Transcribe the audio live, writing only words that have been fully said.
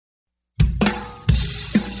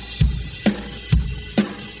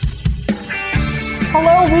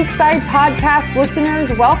Hello, Weekside Podcast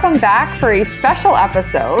listeners. Welcome back for a special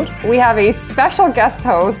episode. We have a special guest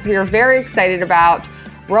host we are very excited about.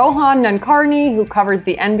 Rohan Nadkarni, who covers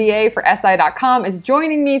the NBA for SI.com, is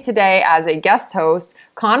joining me today as a guest host.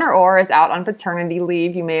 Connor Orr is out on paternity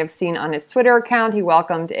leave. You may have seen on his Twitter account, he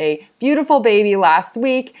welcomed a beautiful baby last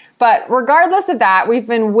week. But regardless of that, we've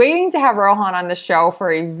been waiting to have Rohan on the show for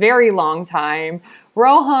a very long time.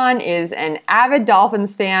 Rohan is an avid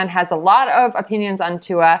Dolphins fan, has a lot of opinions on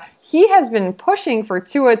Tua. He has been pushing for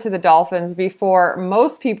Tua to the Dolphins before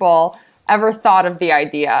most people ever thought of the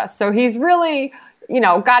idea. So he's really,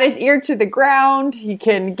 got his ear to the ground. He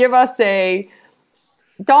can give us a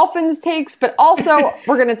Dolphins takes, but also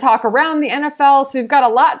we're going to talk around the NFL. So we've got a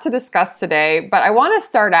lot to discuss today. But I want to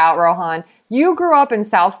start out, Rohan. You grew up in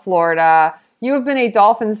South Florida. You have been a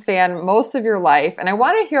Dolphins fan most of your life, and I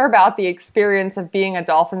want to hear about the experience of being a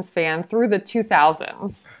Dolphins fan through the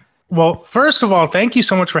 2000s. Well, first of all, thank you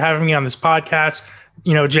so much for having me on this podcast.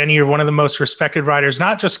 Jenny, you're one of the most respected writers,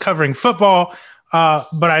 not just covering football,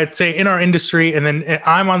 but I'd say in our industry, and then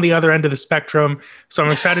I'm on the other end of the spectrum. So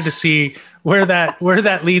I'm excited to see where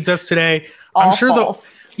that leads us today. I'm sure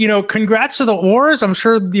false. Congrats to the Oars. I'm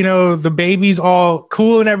sure, the baby's all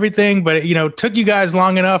cool and everything, but took you guys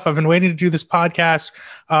long enough. I've been waiting to do this podcast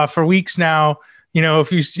for weeks now.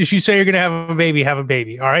 If you say you're going to have a baby, have a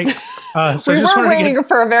baby. All right. So we were waiting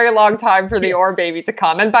for a very long time for the Orr baby to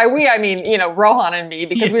come. And by we, I mean, Rohan and me,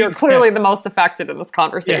 because we were clearly the most affected in this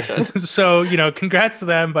conversation. Yes. So, congrats to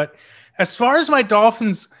them. But as far as my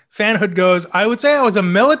Dolphins fanhood goes, I would say I was a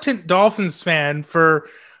militant Dolphins fan for,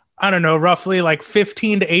 I don't know, roughly like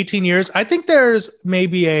 15 to 18 years. I think there's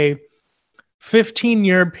maybe a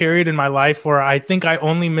 15-year period in my life where I think I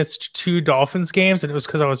only missed 2 Dolphins games, and it was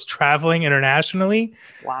because I was traveling internationally.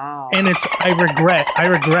 Wow. And I regret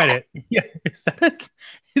it. Yeah. Is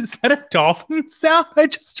that a dolphin sound I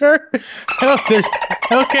just heard?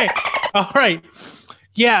 Okay. All right.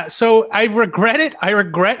 Yeah, so I regret it. I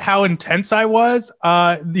regret how intense I was.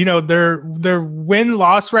 Their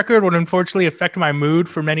win-loss record would unfortunately affect my mood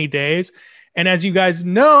for many days. And as you guys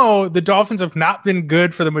know, the Dolphins have not been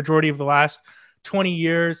good for the majority of the last 20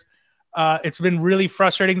 years. It's been really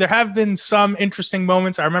frustrating. There have been some interesting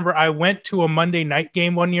moments. I remember I went to a Monday night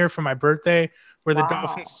game one year for my birthday where the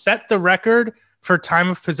Dolphins set the record for time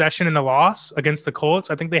of possession in a loss against the Colts.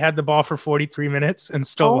 I think they had the ball for 43 minutes and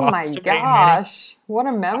still lost. Oh my gosh. What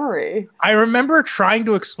a memory. I remember trying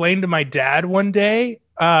to explain to my dad one day,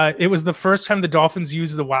 it was the first time the Dolphins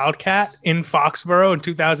used the Wildcat in Foxborough in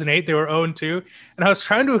 2008. They were 0-2. And I was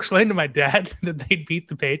trying to explain to my dad that they'd beat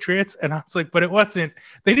the Patriots. And I was like, but it wasn't,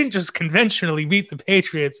 they didn't just conventionally beat the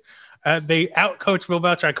Patriots. They outcoached Bill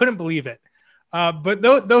Belichick. I couldn't believe it. But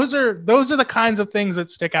those are the kinds of things that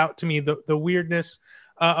stick out to me, the weirdness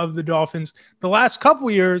of the Dolphins. The last couple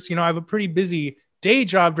of years, I have a pretty busy day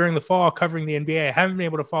job during the fall covering the NBA. I haven't been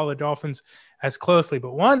able to follow the Dolphins as closely,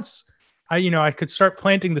 but once I could start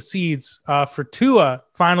planting the seeds for Tua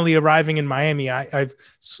finally arriving in Miami, I've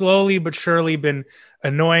slowly but surely been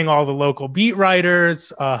annoying all the local beat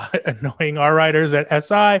writers, annoying our writers at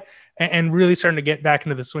SI, and really starting to get back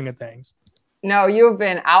into the swing of things. No, you have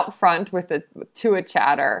been out front with the Tua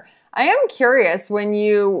chatter. I am curious, when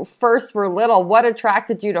you first were little, what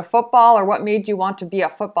attracted you to football, or what made you want to be a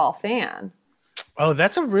football fan? Oh,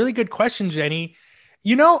 that's a really good question, Jenny.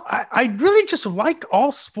 I really just liked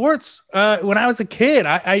all sports when I was a kid.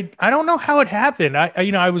 I don't know how it happened.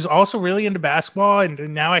 I was also really into basketball,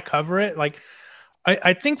 and now I cover it. Like,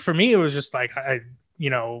 I think for me, it was just like,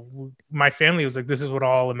 my family was like, this is what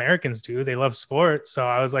all Americans do. They love sports. So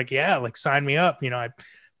I was like, yeah, like sign me up. I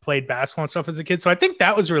played basketball and stuff as a kid. So I think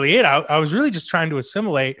that was really it. I was really just trying to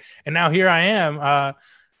assimilate. And now here I am,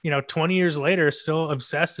 20 years later, still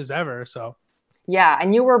obsessed as ever. So. Yeah.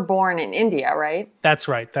 And you were born in India, right? That's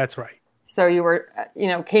right. So you were,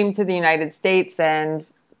 came to the United States, and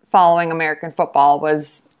following American football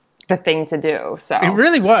was the thing to do. So it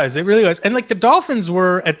really was. And like the Dolphins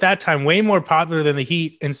were at that time way more popular than the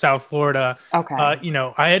Heat in South Florida. Okay.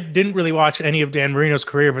 I didn't really watch any of Dan Marino's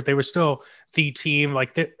career, but they were still the team.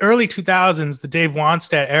 Like the early 2000s, the Dave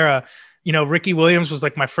Wannstedt era, Ricky Williams was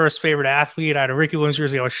like my first favorite athlete. I had a Ricky Williams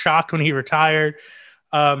jersey. I was shocked when he retired.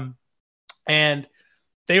 And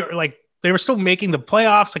they were still making the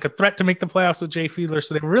playoffs, like a threat to make the playoffs with Jay Fiedler.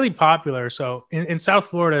 So they were really popular. So in South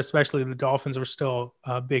Florida, especially, the Dolphins were still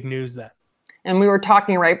big news then. And we were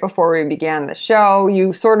talking right before we began the show.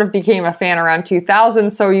 You sort of became a fan around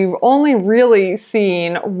 2000. So you've only really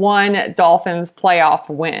seen one Dolphins playoff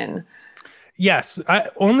win. Yes,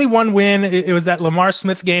 only one win. It was that Lamar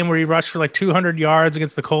Smith game where he rushed for like 200 yards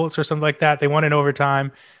against the Colts or something like that. They won in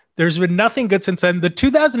overtime. There's been nothing good since then. The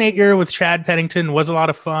 2008 year with Chad Pennington was a lot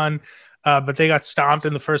of fun, but they got stomped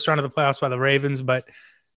in the first round of the playoffs by the Ravens. But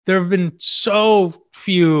there have been so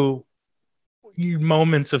few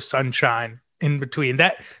moments of sunshine in between.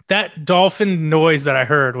 That dolphin noise that I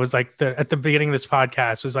heard was like at the beginning of this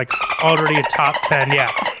podcast was like already a top 10.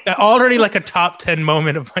 Yeah. Already like a top 10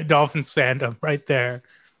 moment of my Dolphins fandom right there.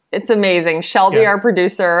 It's amazing. Shelby, our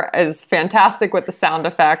producer, is fantastic with the sound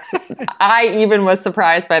effects. I even was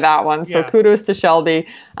surprised by that one. So kudos to Shelby.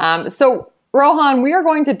 So Rohan, we are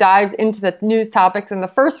going to dive into the news topics, and the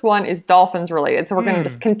first one is Dolphins related. So we're going to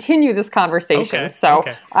just continue this conversation.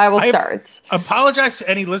 I will start. Apologize to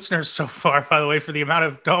any listeners so far, by the way, for the amount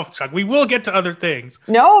of Dolphins talk. We will get to other things.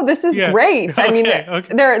 No, this is great. I mean,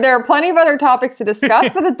 there are plenty of other topics to discuss,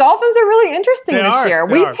 but the Dolphins are really interesting this year.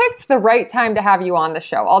 We picked the right time to have you on the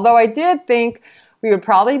show, although I did think we would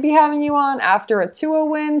probably be having you on after a Tua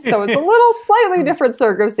win, so it's a little slightly different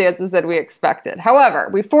circumstances than we expected. However,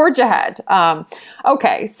 we forge ahead.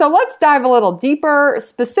 Okay, so let's dive a little deeper,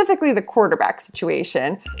 specifically the quarterback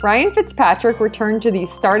situation. Ryan Fitzpatrick returned to the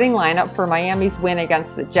starting lineup for Miami's win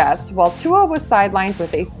against the Jets, while Tua was sidelined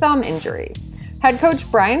with a thumb injury. Head coach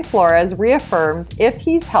Brian Flores reaffirmed if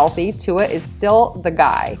he's healthy, Tua is still the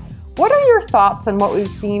guy. What are your thoughts on what we've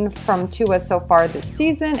seen from Tua so far this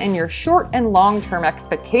season and your short and long-term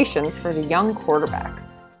expectations for the young quarterback?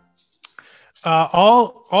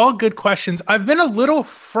 All good questions. I've been a little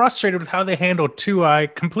frustrated with how they handled Tua. I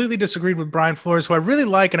completely disagreed with Brian Flores, who I really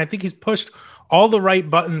like, and I think he's pushed all the right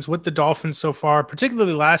buttons with the Dolphins so far,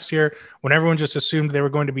 particularly last year when everyone just assumed they were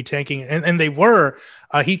going to be tanking, and they were.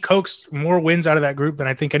 He coaxed more wins out of that group than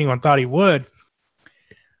I think anyone thought he would.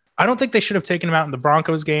 I don't think they should have taken him out in the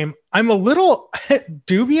Broncos game. I'm a little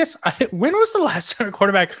dubious. When was the last time a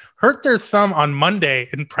quarterback hurt their thumb on Monday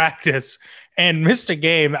in practice and missed a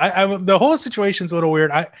game? The whole situation's a little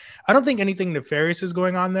weird. I don't think anything nefarious is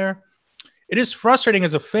going on there. It is frustrating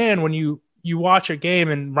as a fan when you watch a game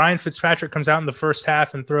and Ryan Fitzpatrick comes out in the first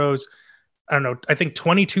half and throws, I think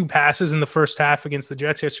 22 passes in the first half against the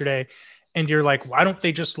Jets yesterday. And you're like, why don't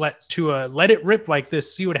they just let it rip like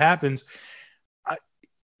this, see what happens?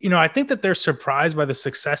 I think that they're surprised by the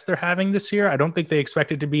success they're having this year. I don't think they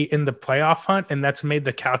expected to be in the playoff hunt, and that's made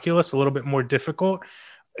the calculus a little bit more difficult.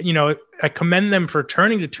 I commend them for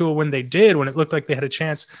turning to Tua when they did, when it looked like they had a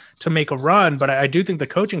chance to make a run. But I do think the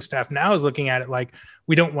coaching staff now is looking at it like,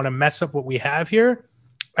 we don't want to mess up what we have here.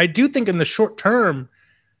 I do think in the short term,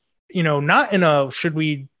 not in a should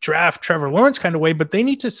we draft Trevor Lawrence kind of way, but they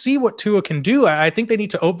need to see what Tua can do. I think they need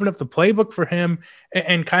to open up the playbook for him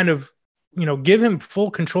and kind of, give him full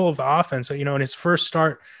control of the offense. So, in his first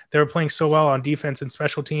start, they were playing so well on defense and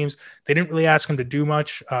special teams. They didn't really ask him to do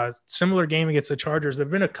much. Similar game against the Chargers. There've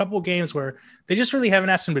been a couple of games where they just really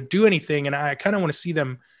haven't asked him to do anything. And I kind of want to see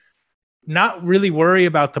them not really worry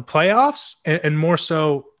about the playoffs and more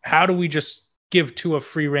so, how do we just give Tua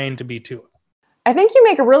free reign to be Tua? I think you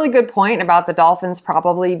make a really good point about the Dolphins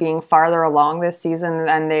probably being farther along this season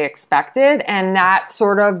than they expected. And that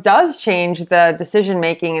sort of does change the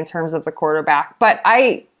decision-making in terms of the quarterback. But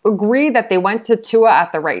I agree that they went to Tua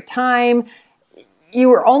at the right time. You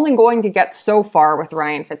were only going to get so far with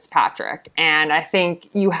Ryan Fitzpatrick. And I think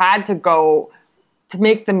you had to go to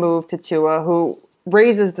make the move to Tua, who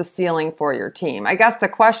raises the ceiling for your team. I guess the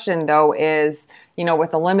question, though, is,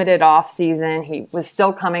 with a limited offseason, he was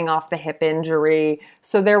still coming off the hip injury.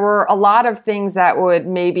 So there were a lot of things that would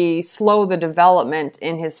maybe slow the development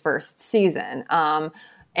in his first season.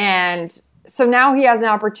 And so now he has an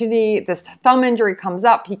opportunity. This thumb injury comes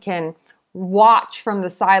up. He can watch from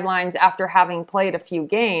the sidelines after having played a few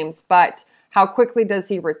games. But how quickly does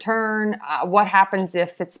he return? What happens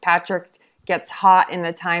if Fitzpatrick gets hot in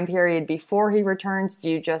the time period before he returns? Do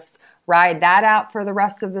you just ride that out for the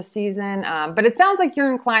rest of the season? But it sounds like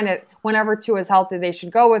you're inclined that whenever Tua is healthy, they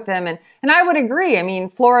should go with him. And I would agree. I mean,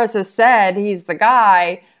 Flores has said he's the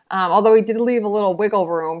guy, although he did leave a little wiggle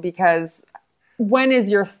room because when is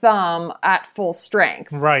your thumb at full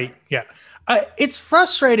strength? Right, yeah. It's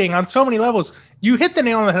frustrating on so many levels. You hit the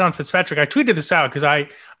nail on the head on Fitzpatrick. I tweeted this out because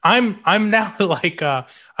I'm now like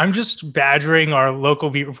I'm just badgering our local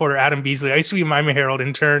beat reporter Adam Beasley. I used to be a Miami Herald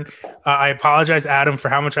intern. I apologize, Adam, for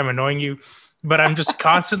how much I'm annoying you, but I'm just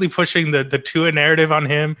constantly pushing the Tua narrative on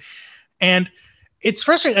him, and it's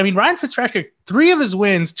frustrating. I mean, Ryan Fitzpatrick, 3 of his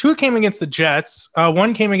wins, 2 came against the Jets,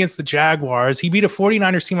 1 came against the Jaguars. He beat a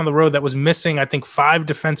 49ers team on the road that was missing, I think, 5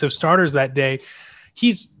 defensive starters that day.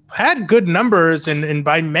 He's had good numbers and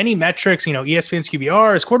by many metrics, ESPN's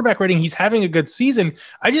QBR, his quarterback rating, he's having a good season.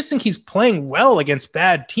 I just think he's playing well against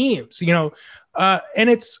bad teams,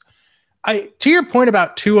 and To your point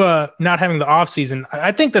about Tua not having the offseason,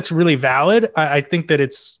 I think that's really valid. I think that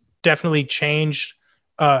it's definitely changed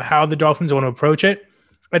how the Dolphins want to approach it.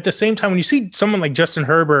 At the same time, when you see someone like Justin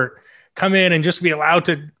Herbert come in and just be allowed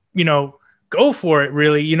to, go for it,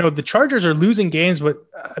 really, the Chargers are losing games, but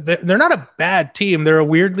they're not a bad team. They're a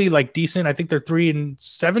weirdly decent. I think they're 3-7,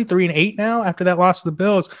 3-8 now after that loss to the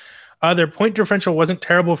Bills. Their point differential wasn't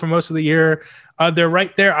terrible for most of the year. They're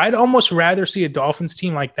right there. I'd almost rather see a Dolphins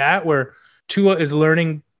team like that where Tua is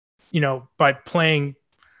learning, by playing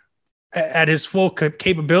at his full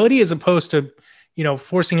capability as opposed to,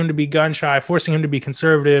 forcing him to be gun shy, forcing him to be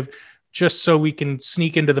conservative, just so we can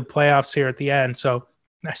sneak into the playoffs here at the end. So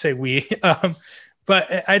I say we,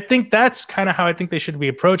 but I think that's kind of how I think they should be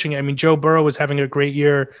approaching it. I mean, Joe Burrow was having a great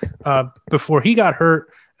year before he got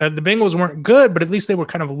hurt. The Bengals weren't good, but at least they were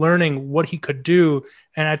kind of learning what he could do.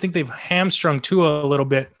 And I think they've hamstrung Tua a little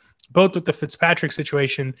bit, both with the Fitzpatrick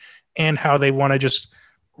situation and how they want to just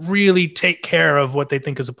really take care of what they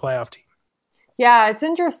think is a playoff team. Yeah, it's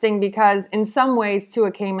interesting because in some ways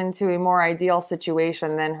Tua came into a more ideal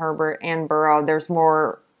situation than Herbert and Burrow. There's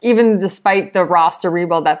more, even despite the roster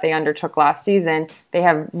rebuild that they undertook last season, they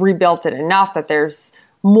have rebuilt it enough that there's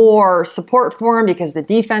more support for him because the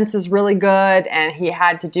defense is really good and he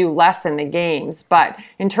had to do less in the games. But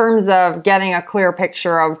in terms of getting a clear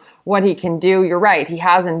picture of what he can do, you're right. He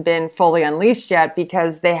hasn't been fully unleashed yet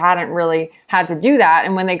because they hadn't really had to do that.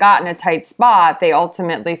 And when they got in a tight spot, they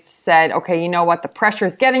ultimately said, okay, you know what? The pressure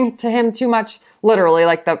is getting to him too much, literally,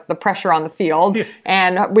 like the pressure on the field. Yeah.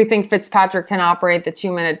 And we think Fitzpatrick can operate the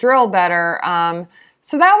 2-minute drill better.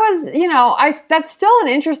 So that was, that's still an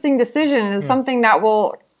interesting decision and something that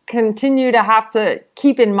we'll continue to have to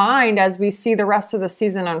keep in mind as we see the rest of the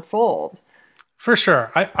season unfold. For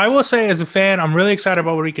sure. I will say as a fan, I'm really excited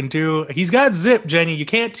about what he can do. He's got zip, Jenny. You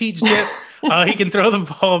can't teach zip. He can throw the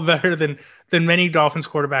ball better than many Dolphins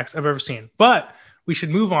quarterbacks I've ever seen. But we should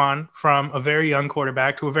move on from a very young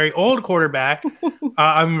quarterback to a very old quarterback.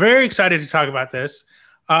 I'm very excited to talk about this.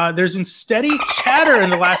 There's been steady chatter in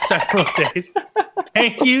the last several days.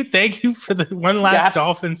 Thank you for the one last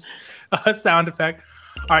Dolphins sound effect.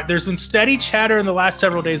 All right, there's been steady chatter in the last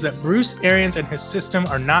several days that Bruce Arians and his system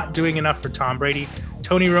are not doing enough for Tom Brady.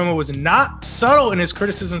 Tony Romo was not subtle in his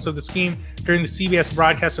criticisms of the scheme during the CBS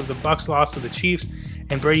broadcast of the Bucs' loss to the Chiefs,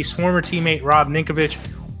 and Brady's former teammate Rob Ninkovich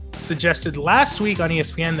suggested last week on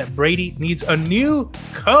ESPN that Brady needs a new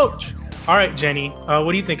coach. All right, Jenny,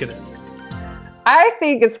 what do you think of this? I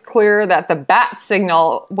think it's clear that the bat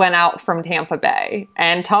signal went out from Tampa Bay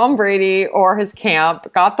and Tom Brady or his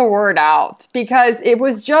camp got the word out because it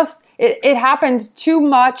was just, it happened too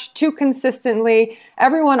much, too consistently.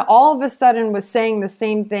 Everyone all of a sudden was saying the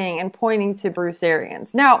same thing and pointing to Bruce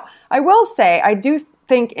Arians. Now, I will say, I do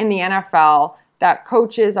think in the NFL that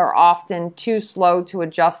coaches are often too slow to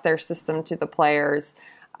adjust their system to the players.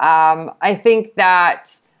 I think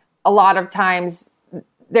that a lot of times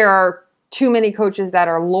there are too many coaches that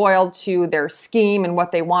are loyal to their scheme and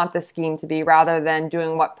what they want the scheme to be rather than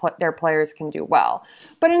doing what their players can do well.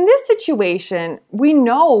 But in this situation, we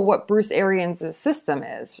know what Bruce Arians' system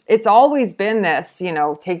is. It's always been this,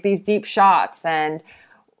 take these deep shots. And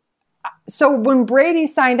so when Brady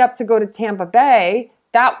signed up to go to Tampa Bay,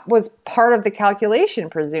 that was part of the calculation,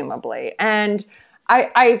 presumably. And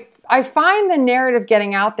I find the narrative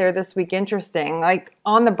getting out there this week interesting. Like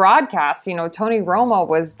on the broadcast, Tony Romo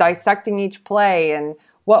was dissecting each play and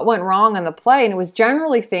what went wrong on the play. And it was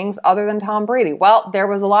generally things other than Tom Brady. Well, there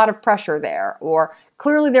was a lot of pressure there. Or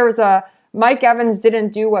clearly there was Mike Evans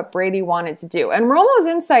didn't do what Brady wanted to do. And Romo's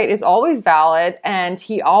insight is always valid. And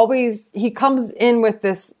he comes in with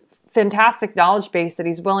this fantastic knowledge base that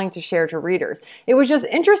he's willing to share to readers. It was just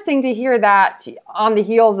interesting to hear that on the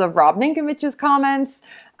heels of Rob Ninkovich's comments,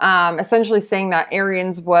 essentially saying that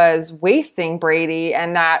Arians was wasting Brady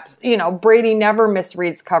and that, Brady never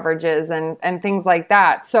misreads coverages and things like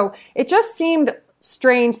that. So it just seemed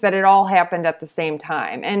strange that it all happened at the same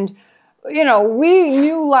time. And, we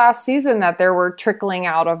knew last season that there were trickling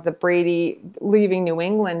out of the Brady leaving New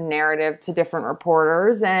England narrative to different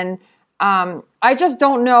reporters. And I just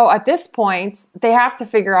don't know at this point, they have to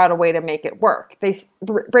figure out a way to make it work.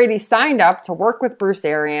 Brady signed up to work with Bruce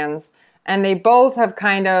Arians, and they both have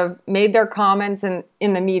kind of made their comments in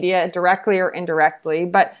the media directly or indirectly,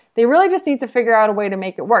 but they really just need to figure out a way to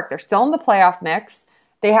make it work. They're still in the playoff mix.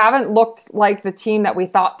 They haven't looked like the team that we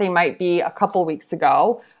thought they might be a couple weeks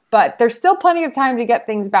ago, but there's still plenty of time to get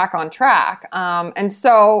things back on track. And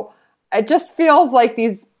so it just feels like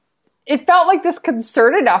it felt like this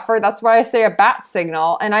concerted effort. That's why I say a bat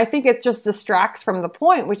signal. And I think it just distracts from the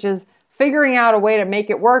point, which is figuring out a way to make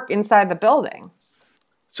it work inside the building.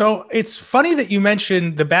 So it's funny that you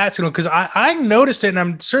mentioned the bat signal because I noticed it, and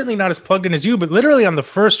I'm certainly not as plugged in as you, but literally on the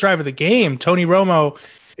first drive of the game, Tony Romo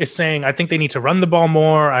is saying, I think they need to run the ball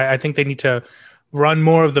more. I think they need to run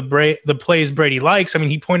more of the plays Brady likes. I mean,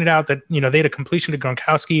 he pointed out that, they had a completion to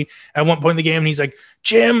Gronkowski at one point in the game, and he's like,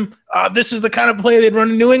 Jim, this is the kind of play they'd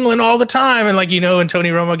run in New England all the time. And and Tony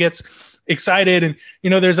Romo gets excited, and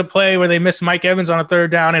there's a play where they miss Mike Evans on a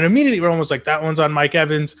third down, and immediately we're almost like, that one's on Mike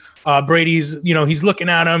Evans. Brady's he's looking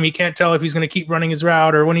at him, he can't tell if he's going to keep running his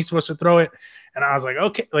route or when he's supposed to throw it. And I was like,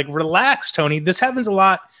 okay, like, relax, Tony. This happens a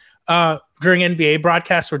lot during NBA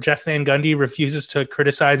broadcasts where Jeff Van Gundy refuses to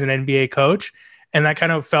criticize an NBA coach, and that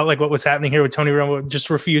kind of felt like what was happening here with Tony Romo. Just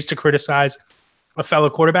refused to criticize a fellow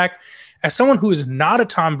quarterback. As someone who is not a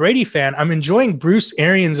Tom Brady fan, I'm enjoying Bruce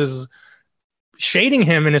Arians' shading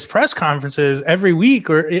him in his press conferences every week.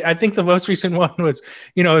 Or I think the most recent one was,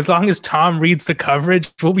 as long as Tom reads the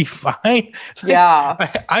coverage, we'll be fine. Yeah.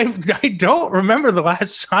 I don't remember the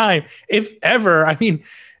last time, if ever. I mean,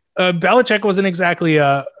 Belichick wasn't exactly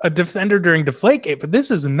a defender during Deflategate, but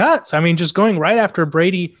this is nuts. I mean, just going right after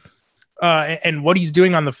Brady and what he's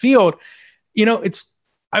doing on the field.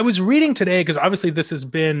 I was reading today, because obviously this has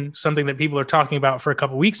been something that people are talking about for a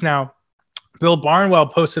couple of weeks now. Bill Barnwell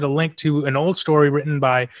posted a link to an old story written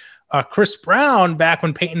by Chris Brown back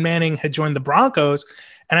when Peyton Manning had joined the Broncos.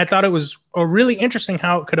 And I thought it was really interesting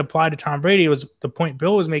how it could apply to Tom Brady. It was the point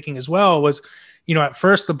Bill was making as well was, at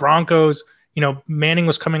first the Broncos, Manning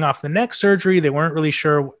was coming off the neck surgery. They weren't really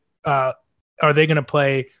sure, are they going to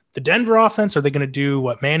play the Denver offense? Are they going to do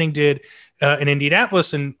what Manning did in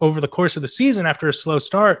Indianapolis? And over the course of the season, after a slow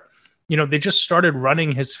start, they just started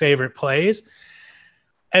running his favorite plays.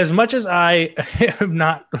 As much as I am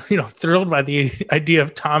not, thrilled by the idea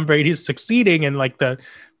of Tom Brady succeeding and like the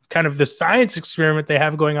kind of the science experiment they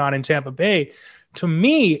have going on in Tampa Bay, to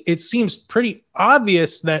me, it seems pretty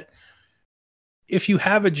obvious that if you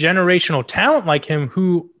have a generational talent like him,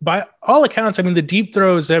 who by all accounts, I mean, the deep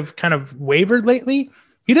throws have kind of wavered lately.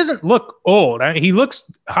 He doesn't look old. He looks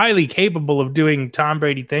highly capable of doing Tom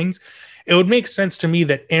Brady things. It would make sense to me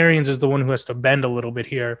that Arians is the one who has to bend a little bit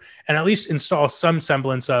here and at least install some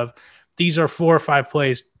semblance of, these are 4 or 5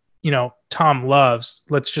 plays, Tom loves.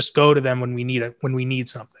 Let's just go to them when we need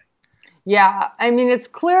something. Yeah. I mean, it's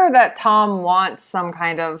clear that Tom wants some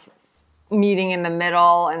kind of meeting in the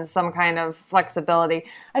middle and some kind of flexibility.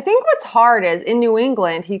 I think what's hard is in New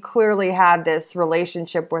England, he clearly had this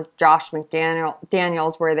relationship with Josh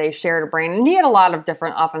McDaniels where they shared a brain, and he had a lot of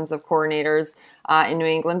different offensive coordinators in New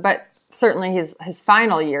England, but certainly his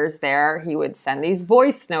final years there, he would send these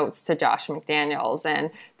voice notes to Josh McDaniels,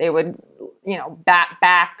 and they would,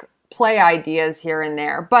 back play ideas here and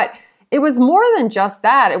there. But it was more than just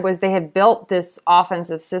that. It was they had built this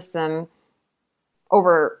offensive system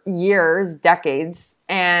over years, decades,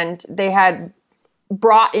 and they had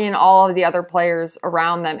brought in all of the other players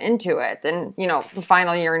around them into it. And, the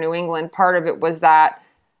final year in New England, part of it was that,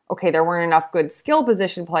 okay, there weren't enough good skill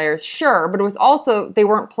position players, sure, but it was also, they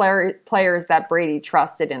weren't players that Brady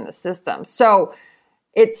trusted in the system. So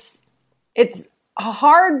it's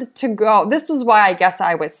hard to go. This was why I guess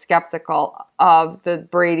I was skeptical of the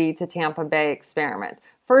Brady to Tampa Bay experiment.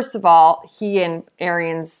 First of all, he and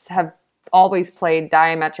Arians have always played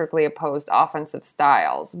diametrically opposed offensive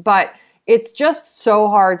styles, but it's just so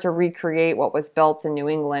hard to recreate what was built in New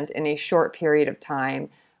England in a short period of time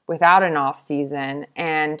without an off season.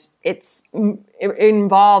 And it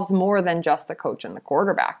involves more than just the coach and the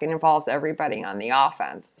quarterback. It involves everybody on the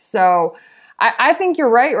offense. So I think you're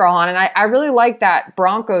right, Rohan. And I really like that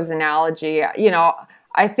Broncos analogy.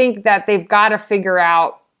 I think that they've got to figure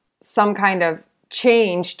out some kind of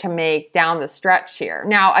change to make down the stretch here.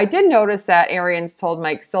 Now, I did notice that Arians told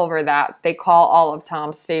Mike Silver that they call all of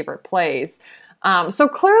Tom's favorite plays. So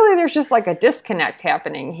clearly there's just like a disconnect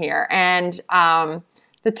happening here. And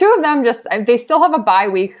the two of them they still have a bye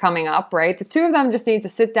week coming up, right? The two of them just need to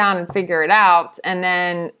sit down and figure it out, and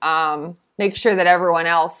then make sure that everyone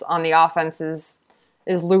else on the offense is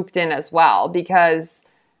looped in as well. Because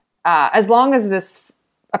as long as this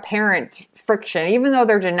apparent friction, even though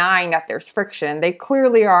they're denying that there's friction, they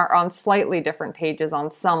clearly are on slightly different pages on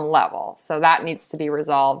some level. So that needs to be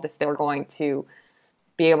resolved if they're going to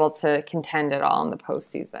be able to contend at all in the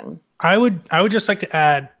postseason. I would just like to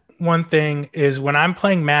add one thing is when I'm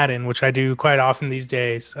playing Madden, which I do quite often these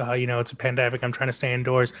days, it's a pandemic, I'm trying to stay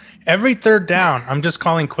indoors. Every third down, I'm just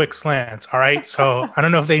calling quick slants. All right. So I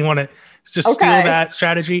don't know if they want to just steal that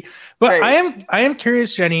strategy, but right. I am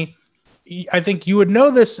curious, Jenny. I think you would know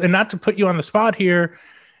this, and not to put you on the spot here.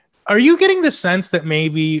 Are you getting the sense that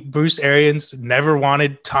maybe Bruce Arians never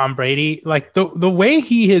wanted Tom Brady? Like the way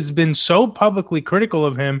he has been so publicly critical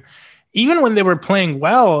of him, even when they were playing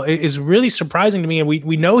well, is really surprising to me. And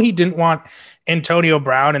we know he didn't want Antonio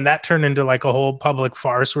Brown, and that turned into like a whole public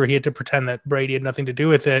farce where he had to pretend that Brady had nothing to do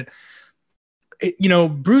with it.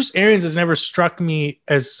 Bruce Arians has never struck me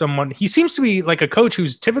as someone. He seems to be like a coach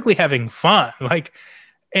who's typically having fun.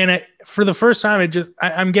 For the first time,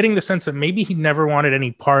 I'm getting the sense that maybe he never wanted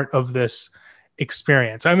any part of this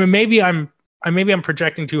experience. I mean, maybe I'm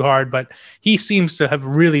projecting too hard, but he seems to have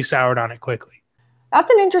really soured on it quickly. That's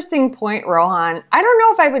an interesting point, Rohan. I don't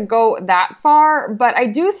know if I would go that far, but I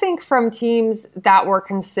do think from teams that were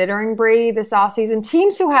considering Brady this offseason,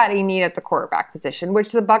 teams who had a need at the quarterback position,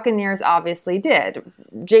 which the Buccaneers obviously did.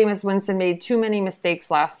 Jameis Winston made too many mistakes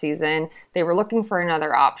last season. They were looking for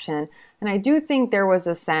another option. And I do think there was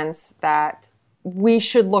a sense that we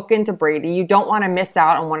should look into Brady. You don't want to miss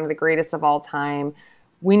out on one of the greatest of all time.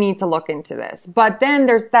 We need to look into this. But then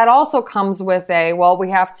that also comes with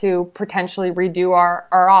we have to potentially redo our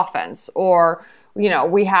offense, or,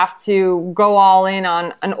 we have to go all in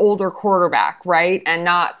on an older quarterback, right? And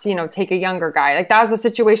not, take a younger guy. Like that was the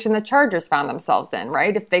situation the Chargers found themselves in,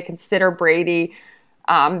 right? If they consider Brady,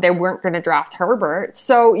 they weren't going to draft Herbert.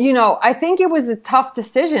 So, I think it was a tough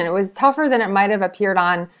decision. It was tougher than it might have appeared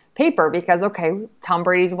on paper because, okay, Tom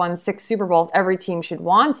Brady's won 6 Super Bowls. Every team should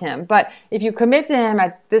want him. But if you commit to him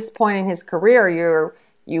at this point in his career,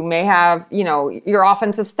 you may have, your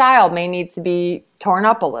offensive style may need to be torn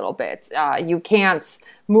up a little bit. You can't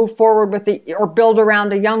move forward or build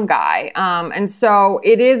around a young guy. And so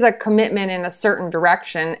it is a commitment in a certain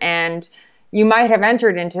direction. And you might have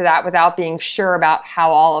entered into that without being sure about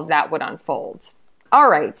how all of that would unfold. All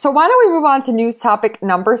right, so why don't we move on to news topic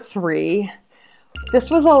number 3.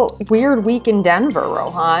 This was a weird week in Denver,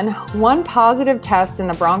 Rohan. 1 positive test in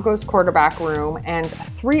the Broncos quarterback room and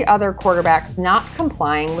 3 other quarterbacks not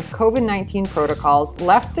complying with COVID-19 protocols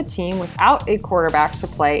left the team without a quarterback to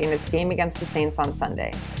play in its game against the Saints on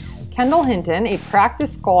Sunday. Kendall Hinton, a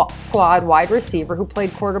practice squad wide receiver who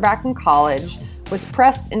played quarterback in college, was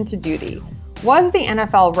pressed into duty. Was the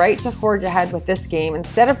NFL right to forge ahead with this game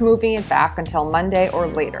instead of moving it back until Monday or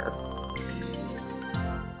later?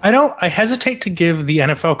 I hesitate to give the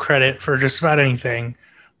NFL credit for just about anything,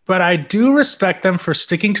 but I do respect them for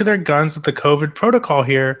sticking to their guns with the COVID protocol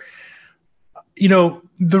here. The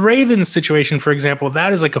Ravens situation, for example,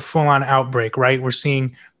 that is like a full-on outbreak, right? We're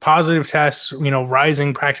seeing positive tests,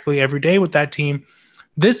 rising practically every day with that team.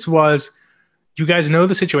 This was, you guys know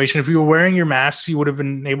the situation. If you were wearing your masks, you would have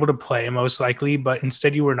been able to play most likely, but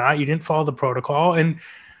instead you were not. You didn't follow the protocol. And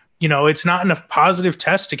it's not enough positive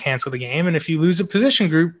tests to cancel the game. And if you lose a position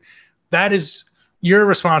group, that is your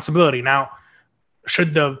responsibility. Now,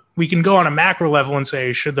 we can go on a macro level and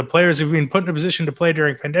say, should the players have been put in a position to play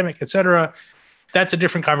during pandemic, et cetera? That's a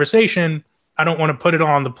different conversation. I don't want to put it all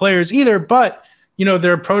on the players either, but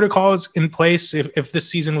there are protocols in place if this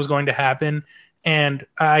season was going to happen. And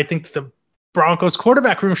I think the Broncos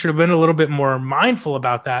quarterback room should have been a little bit more mindful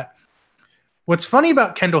about that. What's funny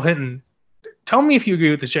about Kendall Hinton, tell me if you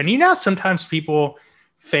agree with this, Jen. Sometimes people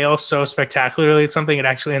fail so spectacularly, it's something that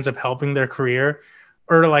actually ends up helping their career,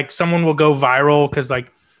 or like someone will go viral because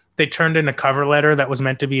like they turned in a cover letter that was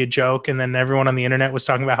meant to be a joke, and then everyone on the internet was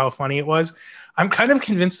talking about how funny it was. I'm kind of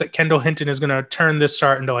convinced that Kendall Hinton is going to turn this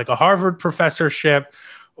start into like a Harvard professorship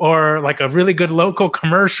or like a really good local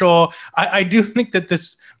commercial. I do think that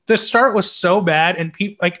the start was so bad, and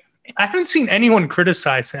people like, I haven't seen anyone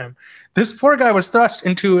criticize him. This poor guy was thrust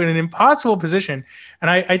into an impossible position. And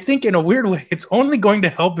I think in a weird way, it's only going to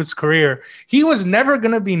help his career. He was never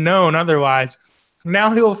going to be known otherwise.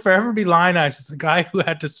 Now he will forever be lionized as the guy who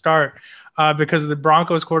had to start because the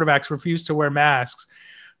Broncos quarterbacks refused to wear masks.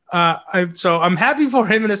 So I'm happy for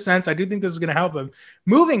him in a sense. I do think this is going to help him.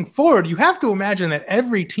 Moving forward, you have to imagine that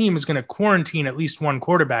every team is going to quarantine at least one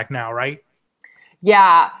quarterback now, right?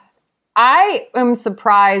 Yeah. I am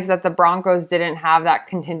surprised that the Broncos didn't have that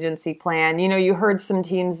contingency plan. You heard some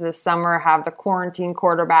teams this summer have the quarantine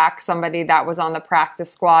quarterback, somebody that was on the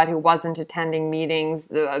practice squad who wasn't attending meetings.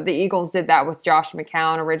 The Eagles did that with Josh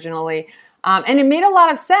McCown originally. And it made a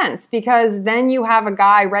lot of sense because then you have a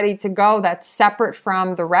guy ready to go that's separate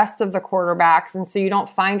from the rest of the quarterbacks. And so you don't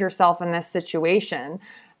find yourself in this situation.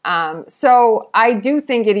 So I do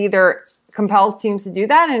think it either compels teams to do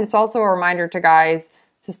that, and it's also a reminder to guys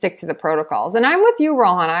to stick to the protocols. And I'm with you,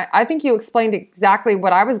 Rohan. I think you explained exactly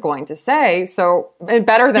what I was going to say, so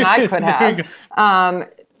better than I could have.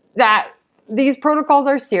 That these protocols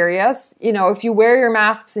are serious. If you wear your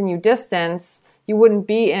masks and you distance, you wouldn't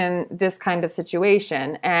be in this kind of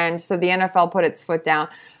situation. And so the NFL put its foot down.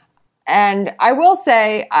 And I will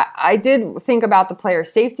say, I did think about the player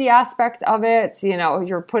safety aspect of it. You know,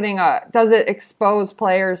 does it expose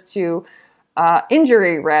players to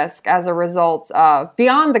injury risk as a result of,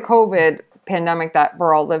 beyond the COVID pandemic that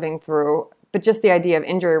we're all living through, but just the idea of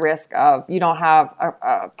injury risk of you don't have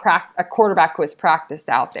a quarterback who is practiced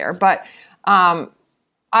out there. But I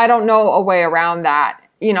don't know a way around that,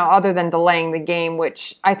 you know, other than delaying the game,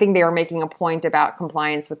 which I think they were making a point about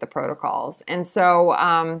compliance with the protocols. And so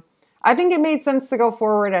I think it made sense to go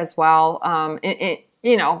forward as well.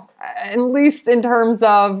 You know, at least in terms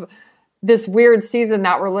of this weird season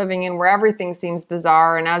that we're living in where everything seems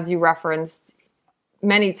bizarre. And as you referenced,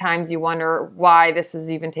 many times you wonder why this is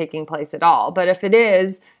even taking place at all. But if it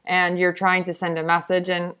is, and you're trying to send a message,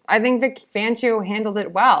 and I think Vic Fangio handled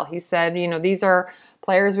it well. He said, you know, these are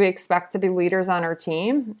players we expect to be leaders on our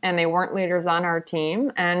team, and they weren't leaders on our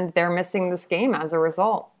team, and they're missing this game as a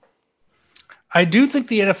result. I do think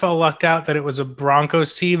the NFL lucked out that it was a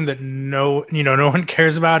Broncos team that no one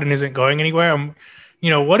cares about and isn't going anywhere. You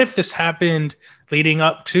know, what if this happened leading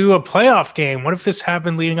up to a playoff game? What if this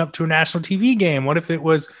happened leading up to a national TV game? What if it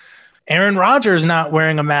was Aaron Rodgers not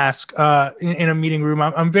wearing a mask in a meeting room?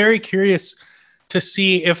 I'm very curious to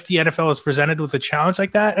see if the NFL is presented with a challenge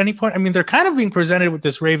like that at any point. I mean, they're kind of being presented with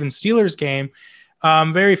this Ravens-Steelers game.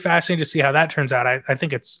 Very fascinating to see how that turns out. I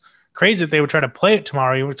think it's crazy that they would try to play it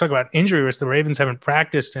tomorrow. You were talking about injury risk. The Ravens haven't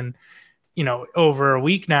practiced in, you know, over a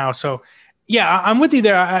week now. So, yeah, I'm with you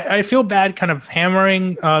there. I feel bad kind of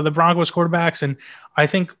hammering the Broncos quarterbacks, and I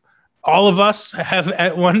think all of us have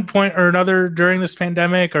at one point or another during this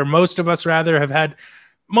pandemic, or most of us rather, have had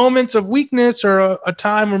moments of weakness or a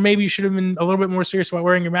time where maybe you should have been a little bit more serious about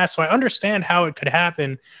wearing your mask. So I understand how it could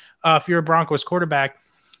happen if you're a Broncos quarterback.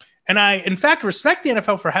 And I, in fact, respect the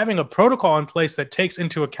NFL for having a protocol in place that takes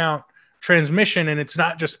into account transmission, and it's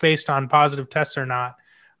not just based on positive tests or not.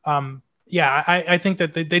 I think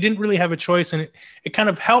that they didn't really have a choice, and it kind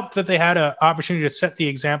of helped that they had an opportunity to set the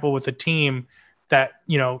example with a team that,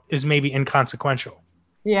 you know, is maybe inconsequential.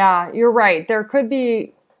 Yeah, you're right. There could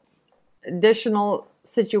be additional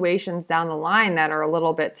situations down the line that are a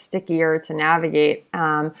little bit stickier to navigate.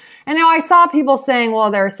 And now I saw people saying,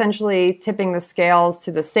 well, they're essentially tipping the scales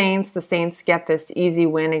to the Saints. The Saints get this easy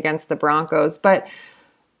win against the Broncos. But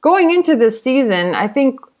going into this season, I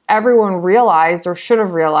think everyone realized, or should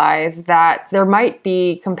have realized, that there might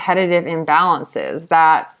be competitive imbalances,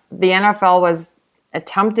 that the NFL was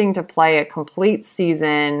attempting to play a complete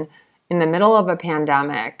season in the middle of a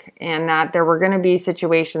pandemic, and that there were going to be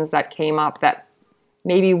situations that came up that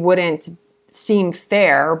maybe wouldn't seem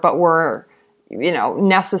fair, but were, you know,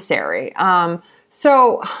 necessary.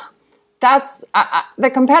 So that's the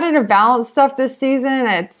competitive balance stuff this season.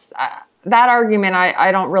 It's that argument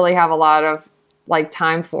I don't really have a lot of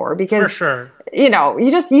time for, because for sure, you know,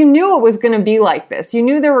 you knew it was going to be like this. You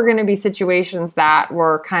knew there were going to be situations that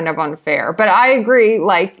were kind of unfair. But I agree,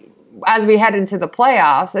 as we head into the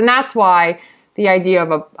playoffs, and that's why the idea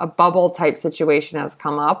of a bubble type situation has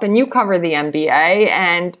come up. And you cover the NBA,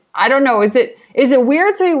 and I don't know, is it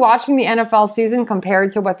weird to be watching the NFL season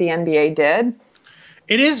compared to what the NBA did?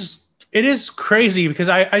 It is crazy, because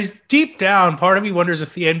I deep down, part of me wonders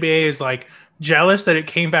if the NBA is jealous that it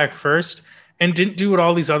came back first and didn't do what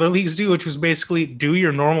all these other leagues do, which was basically do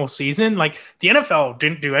your normal season. The NFL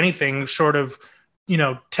didn't do anything short of, you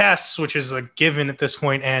know, tests, which is a given at this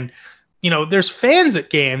point. And, you know, there's fans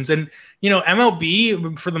at games, and, you know,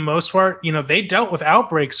 MLB, for the most part, you know, they dealt with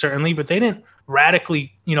outbreaks certainly, but they didn't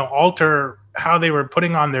radically, you know, alter how they were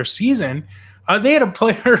putting on their season. They had a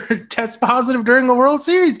player test positive during a World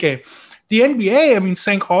Series game. The NBA, I mean,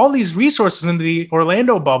 sank all these resources into the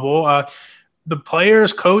Orlando bubble. The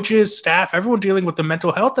players, coaches, staff, everyone dealing with the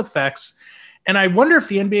mental health effects. And I wonder if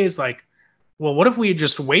the NBA is well, what if we had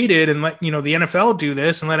just waited and let, you know, the NFL do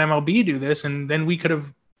this and let MLB do this, and then we could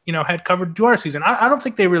have, you know, had covered to our season. I don't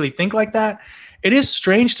think they really think like that. It is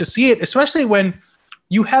strange to see it, especially when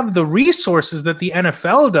you have the resources that the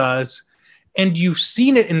NFL does, and you've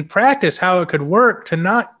seen it in practice how it could work, to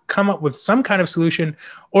not come up with some kind of solution,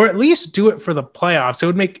 or at least do it for the playoffs.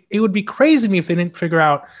 It would be crazy to me if they didn't figure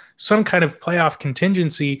out some kind of playoff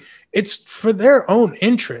contingency. It's for their own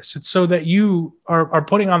interests. It's so that you are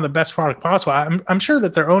putting on the best product possible. I'm sure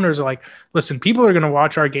that their owners are listen, people are going to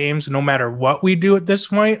watch our games no matter what we do at this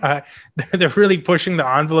point. They're really pushing the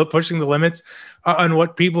envelope, pushing the limits on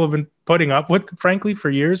what people have been putting up with, frankly, for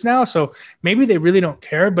years now. So maybe they really don't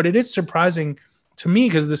care, but it is surprising to me,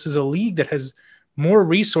 because this is a league that has more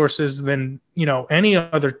resources than, you know, any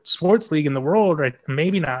other sports league in the world, right?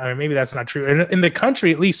 Maybe not. I mean, maybe that's not true in the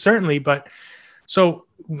country, at least, certainly. But so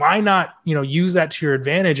why not, you know, use that to your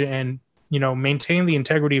advantage and maintain the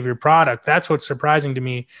integrity of your product. That's what's surprising to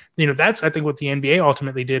me. That's, I think, what the NBA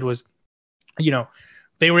ultimately did was,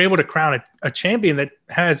 they were able to crown a champion that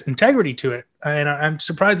has integrity to it. And I'm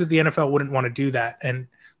surprised that the NFL wouldn't want to do that. And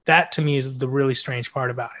that to me is the really strange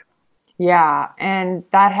part about it. Yeah. And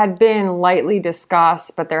that had been lightly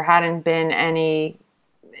discussed, but there hadn't been any.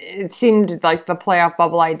 It seemed like the playoff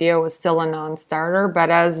bubble idea was still a non-starter.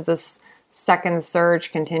 But as this second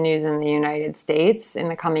surge continues in the United States in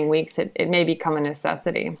the coming weeks, it may become a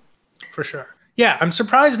necessity. For sure. Yeah, I'm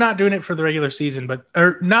surprised not doing it for the regular season,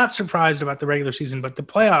 or not surprised about the regular season, but the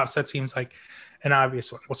playoffs, that seems like an obvious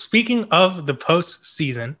one. Well, speaking of the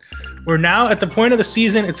postseason, we're now at the point of the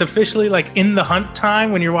season. It's officially like in the hunt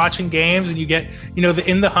time when you're watching games and you get, the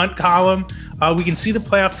in the hunt column. We can see the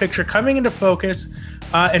playoff picture coming into focus,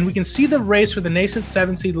 and we can see the race for the nascent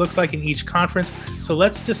 7 seed looks like in each conference. So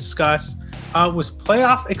let's discuss, was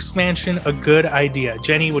playoff expansion a good idea?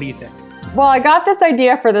 Jenny, what do you think? Well, I got this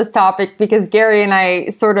idea for this topic because Gary and I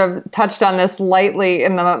sort of touched on this lightly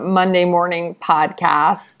in the Monday morning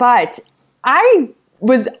podcast, but I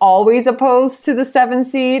was always opposed to the 7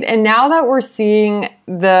 seed. And now that we're seeing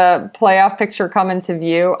the playoff picture come into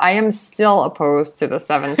view, I am still opposed to the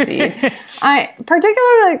 7 seed. I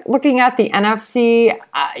particularly looking at the NFC,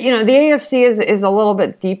 the AFC is a little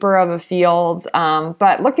bit deeper of a field.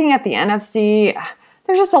 But looking at the NFC,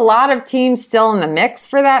 there's just a lot of teams still in the mix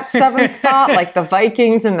for that 7th spot, like the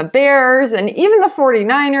Vikings and the Bears and even the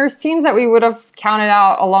 49ers, teams that we would have counted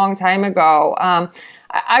out a long time ago.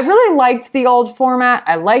 I really liked the old format.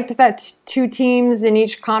 I liked that 2 teams in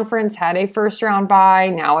each conference had a first round bye.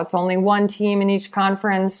 Now it's only 1 team in each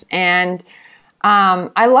conference. And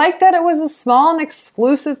I liked that it was a small and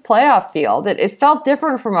exclusive playoff field. It felt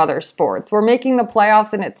different from other sports, where making the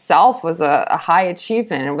playoffs in itself was a high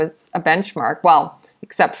achievement. It was a benchmark. Well,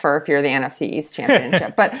 except for if you're the NFC East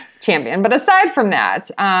champion. But aside from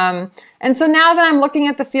that, and so now that I'm looking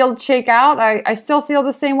at the field shake out, I still feel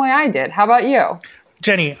the same way I did. How about you?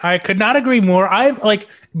 Jenny, I could not agree more. I'm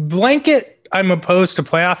opposed to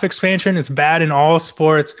playoff expansion. It's bad in all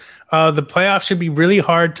sports. The playoffs should be really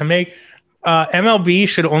hard to make. MLB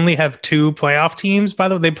should only have 2 playoff teams. By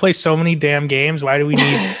the way, they play so many damn games. Why do we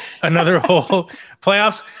need another whole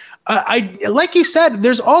playoffs? I like you said,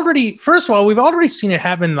 first of all, we've already seen it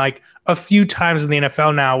happen like a few times in the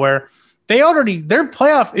NFL now, where their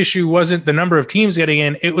playoff issue wasn't the number of teams getting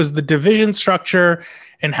in. It was the division structure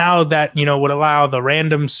and how that, would allow the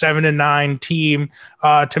random 7-9 team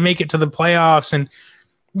to make it to the playoffs. And,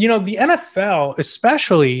 the NFL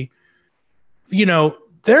especially,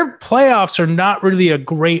 their playoffs are not really a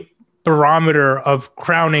great barometer of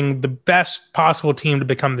crowning the best possible team to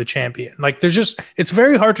become the champion. Like it's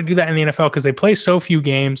very hard to do that in the NFL because they play so few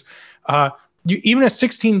games. Even a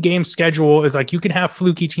 16-game schedule is like, you can have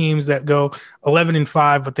fluky teams that go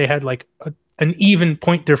 11-5, but they had like an even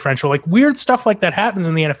point differential. Like weird stuff like that happens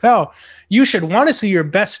in the NFL. You should want to see your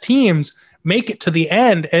best teams make it to the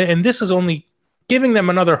end. And this is only giving them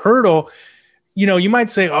another hurdle. You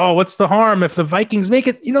might say, oh, what's the harm if the Vikings make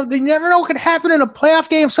it? They never know what could happen in a playoff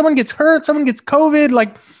game. Someone gets hurt, someone gets COVID,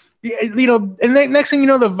 and the next thing you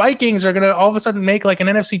know, the Vikings are going to all of a sudden make like an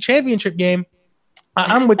NFC championship game.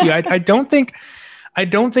 I'm with you. I don't think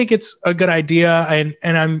it's a good idea.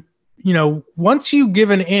 And I'm, once you give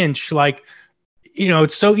an inch,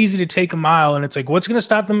 it's so easy to take a mile, and it's like, what's going to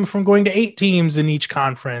stop them from going to 8 teams in each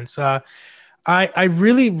conference? I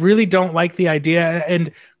really, really don't like the idea.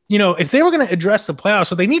 And, if they were going to address the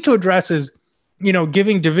playoffs, what they need to address is,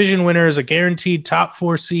 giving division winners a guaranteed top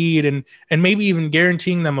 4 seed and maybe even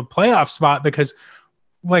guaranteeing them a playoff spot, because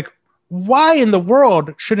why in the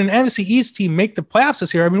world should an NFC East team make the playoffs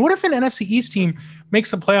this year? I mean, what if an NFC East team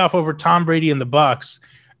makes the playoff over Tom Brady and the Bucks?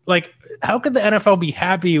 How could the NFL be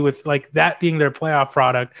happy with that being their playoff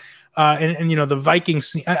product? And the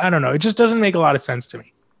Vikings, I don't know. It just doesn't make a lot of sense to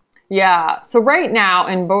me. Yeah. So right now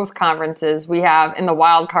in both conferences, we have in the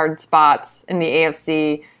wild card spots in the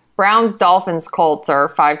AFC, Browns, Dolphins, Colts are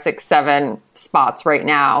 5, 6, 7 spots right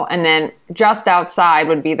now. And then just outside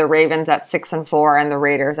would be the Ravens at 6-4 and the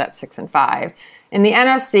Raiders at 6-5. In the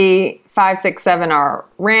NFC, 5, 6, 7 are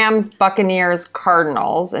Rams, Buccaneers,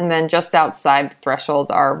 Cardinals. And then just outside the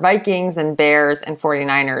threshold are Vikings and Bears and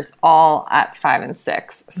 49ers, all at 5 and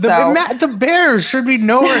 6. So the Bears should be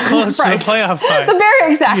nowhere close to the playoff fight. The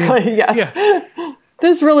Bears, exactly, yeah. Yes. Yeah.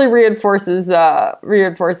 This really reinforces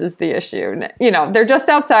the issue. They're just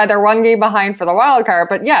outside. They're 1 game behind for the wild card.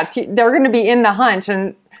 But yeah, they're going to be in the hunt.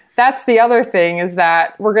 And that's the other thing, is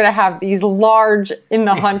that we're going to have these large in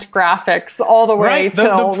the hunt graphics all the way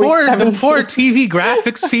till the poor TV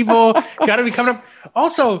graphics people got to be coming up.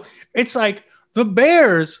 Also, it's like the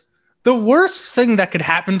Bears, The worst thing that could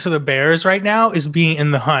happen to the Bears right now is being in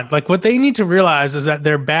the hunt. Like, what they need to realize is that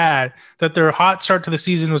they're bad, that their hot start to the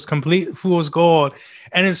season was complete fool's gold.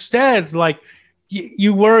 And instead, like,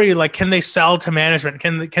 you worry, like, can they sell to management?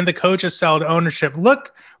 Can the coaches sell to ownership?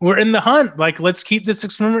 Look, we're in the hunt. Like, let's keep this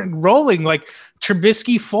experiment rolling. Like,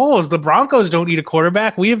 Trubisky, Foles, the Broncos don't need a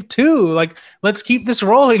quarterback. We have two. Like, let's keep this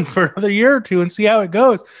rolling for another year or two and see how it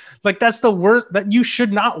goes. Like, that's the worst. That you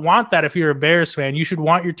should not want that if you're a Bears fan. You should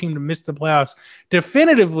want your team to miss the playoffs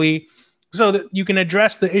definitively so that you can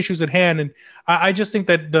address the issues at hand. And I just think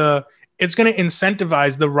that it's going to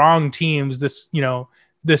incentivize the wrong teams, the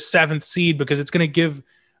seventh seed, because it's going to give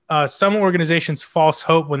some organizations false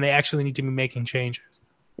hope when they actually need to be making changes.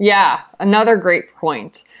 Yeah, another great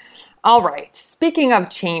point. All right. Speaking of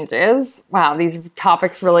changes, wow, these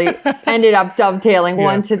topics really ended up dovetailing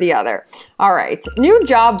one to the other. All right. New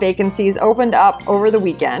job vacancies opened up over the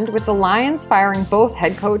weekend, with the Lions firing both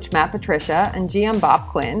head coach Matt Patricia and GM Bob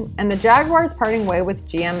Quinn, and the Jaguars parting way with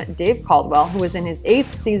GM Dave Caldwell, who was in his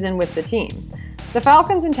 8th season with the team. The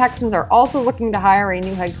Falcons and Texans are also looking to hire a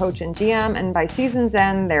new head coach and GM, and by season's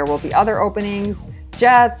end, there will be other openings: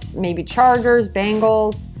 Jets, maybe Chargers,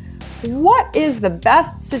 Bengals. What is the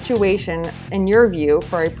best situation, in your view,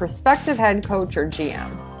 for a prospective head coach or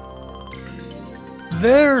GM?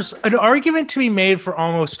 There's an argument to be made for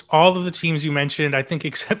almost all of the teams you mentioned, I think,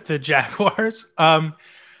 except the Jaguars.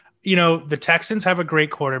 The Texans have a great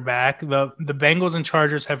quarterback. The Bengals and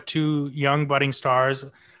Chargers have two young budding stars.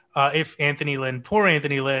 If poor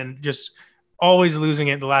Anthony Lynn, just always losing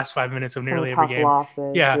it in the last 5 minutes of nearly every game.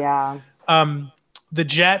 Losses, yeah. The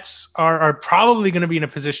Jets are probably going to be in a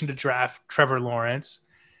position to draft Trevor Lawrence.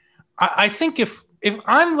 I think if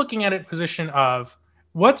I'm looking at it position of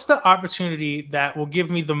what's the opportunity that will give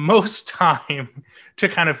me the most time to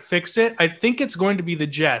kind of fix it, I think it's going to be the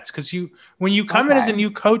Jets. Because when you come in as a new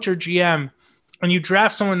coach or GM and you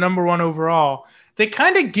draft someone number 1 overall, they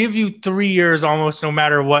kind of give you 3 years almost no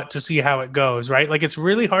matter what to see how it goes, right? Like, it's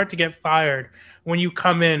really hard to get fired when you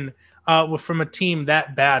come in from a team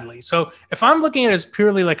that badly. So if I'm looking at it as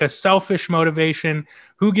purely like a selfish motivation,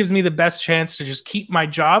 who gives me the best chance to just keep my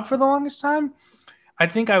job for the longest time, I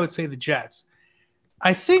think I would say the Jets.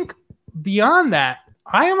 I think beyond that,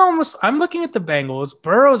 I'm looking at the Bengals.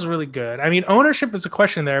 Burrow's really good. I mean, ownership is a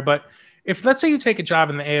question there, but if, let's say, you take a job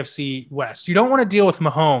in the AFC West, you don't want to deal with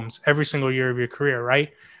Mahomes every single year of your career,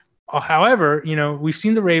 right? However, we've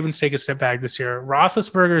seen the Ravens take a step back this year.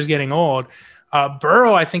 Roethlisberger is getting old.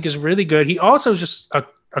 Burrow, I think, is really good. He also is just a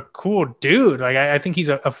cool dude. Like, I think he's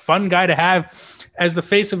a fun guy to have as the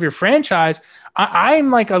face of your franchise.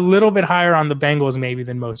 I'm like a little bit higher on the Bengals maybe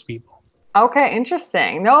than most people. Okay,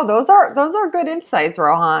 interesting. No, those are good insights,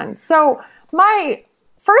 Rohan. So my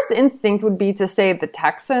first instinct would be to say the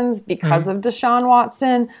Texans because of Deshaun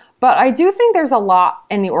Watson, but I do think there's a lot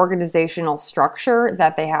in the organizational structure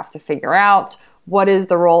that they have to figure out. What is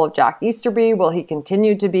the role of Jack Easterby? Will he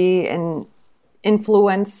continue to be an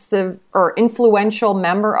influential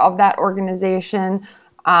member of that organization?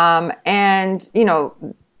 It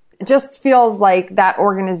just feels like that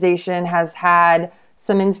organization has had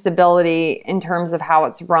some instability in terms of how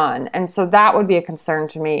it's run. And so that would be a concern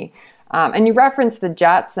to me. And you referenced the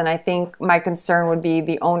Jets, and I think my concern would be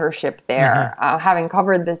the ownership there. Having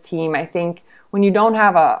covered the team, I think when you don't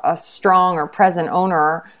have a strong or present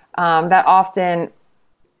owner, that often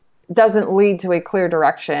doesn't lead to a clear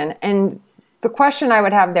direction. And the question I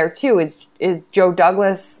would have there too is Joe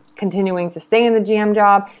Douglas continuing to stay in the GM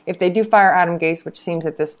job? If they do fire Adam Gase, which seems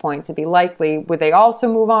at this point to be likely, would they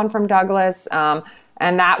also move on from Douglas?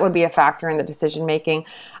 And that would be a factor in the decision making.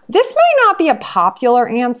 This might not be a popular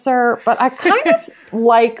answer, but I kind of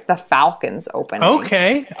like the Falcons opening.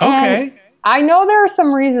 Okay. And I know there are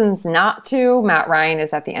some reasons not to. Matt Ryan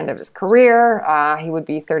is at the end of his career. He would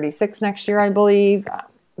be 36 next year, I believe.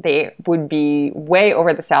 They would be way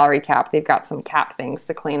over the salary cap. They've got some cap things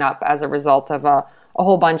to clean up as a result of a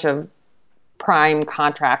whole bunch of prime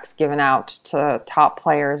contracts given out to top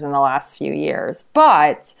players in the last few years.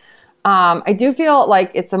 But I do feel like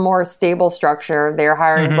it's a more stable structure. They're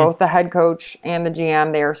hiring both the head coach and the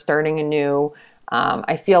GM. They are starting anew.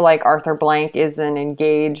 I feel like Arthur Blank is an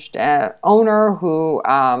engaged owner who,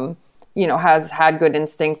 has had good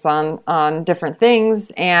instincts on different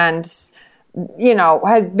things and,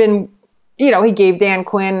 has been, he gave Dan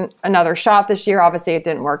Quinn another shot this year. Obviously it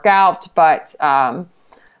didn't work out, but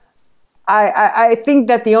I think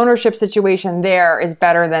that the ownership situation there is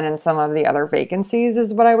better than in some of the other vacancies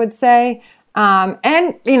is what I would say.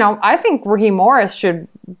 I think Raheem Morris should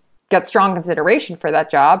get strong consideration for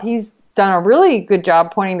that job. He's done a really good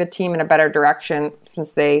job pointing the team in a better direction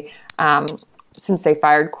since they since they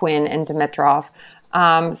fired Quinn and Dimitrov.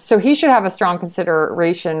 So he should have a strong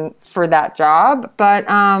consideration for that job. But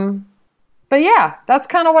yeah, that's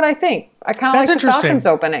kind of what I think. I kind of like the Falcons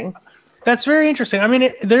opening. That's very interesting. I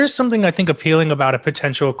mean, there's something I think appealing about a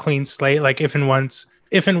potential clean slate, like if and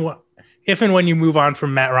when you move on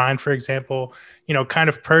from Matt Ryan, for example, kind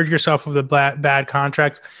of purge yourself of the bad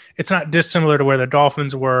contracts. It's not dissimilar to where the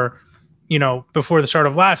Dolphins were, before the start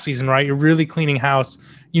of last season, right? You're really cleaning house.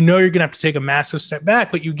 You're going to have to take a massive step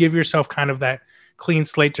back, but you give yourself kind of that clean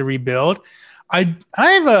slate to rebuild. I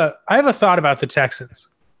have a thought about the Texans.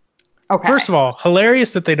 Okay. First of all,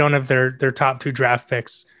 hilarious that they don't have their top 2 draft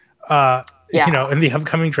picks, in the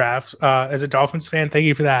upcoming draft. As a Dolphins fan, thank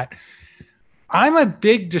you for that. I'm a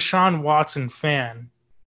big Deshaun Watson fan.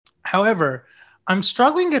 However, I'm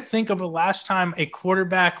struggling to think of the last time a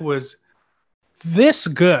quarterback was this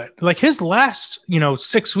good. Like his last,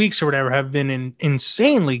 6 weeks or whatever have been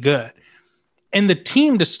insanely good. And the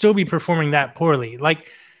team to still be performing that poorly. Like,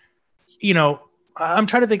 I'm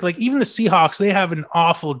trying to think, like even the Seahawks, they have an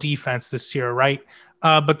awful defense this year, right?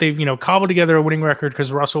 But they've, cobbled together a winning record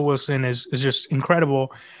because Russell Wilson is just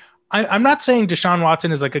incredible. I'm not saying Deshaun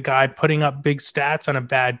Watson is like a guy putting up big stats on a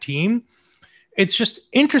bad team. It's just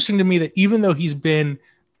interesting to me that even though he's been,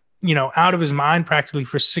 out of his mind practically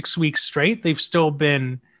for 6 weeks straight, they've still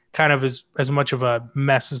been kind of as much of a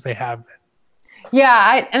mess as they have been.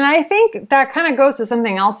 Yeah, I think that kind of goes to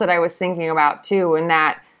something else that I was thinking about too, in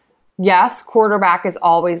that, yes, quarterback is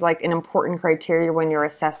always like an important criteria when you're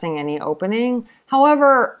assessing any opening.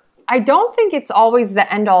 However, I don't think it's always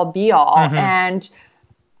the end-all be-all. Mm-hmm. And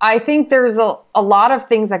I think there's a lot of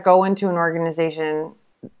things that go into an organization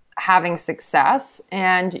having success,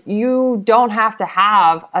 and you don't have to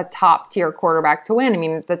have a top-tier quarterback to win. I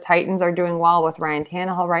mean, the Titans are doing well with Ryan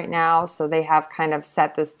Tannehill right now, so they have kind of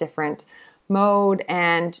set this different mode.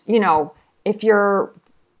 And, if you're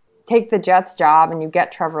take the Jets job and you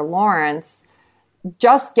get Trevor Lawrence,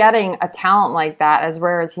 just getting a talent like that, as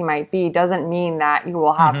rare as he might be, doesn't mean that you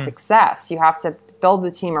will have success. You have to build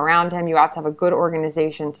the team around him. You have to have a good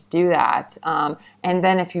organization to do that. And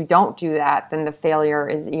then if you don't do that, then the failure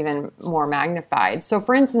is even more magnified. So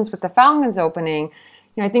for instance, with the Falcons opening,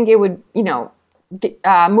 I think it would,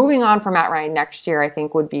 moving on from Matt Ryan next year, I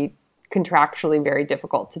think would be contractually very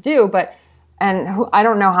difficult to do. I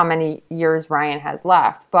don't know how many years Ryan has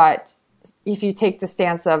left, but if you take the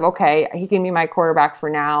stance of, okay, he can be my quarterback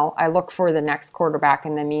for now, I look for the next quarterback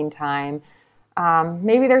in the meantime,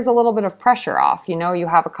 maybe there's a little bit of pressure off. You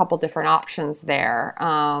have a couple different options there,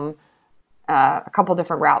 a couple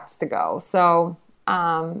different routes to go. So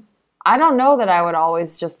I don't know that I would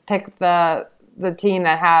always just pick the team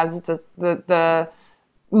that has the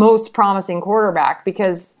most promising quarterback,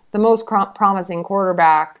 because the most promising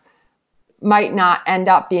quarterback might not end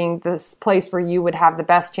up being this place where you would have the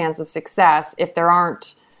best chance of success if there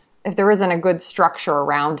isn't a good structure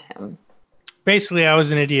around him. Basically, I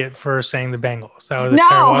was an idiot for saying the Bengals. That was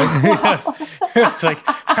terrible. I was like,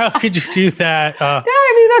 how could you do that? Yeah,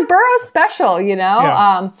 I mean, Burrow's special,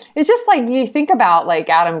 Yeah. It's just like you think about like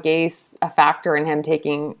Adam Gase, a factor in him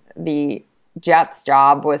taking the Jets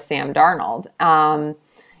job with Sam Darnold.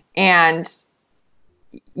 And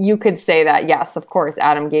you could say that, yes, of course,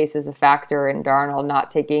 Adam Gase is a factor in Darnold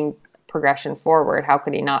not taking progression forward. How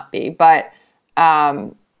could he not be? But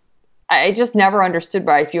I just never understood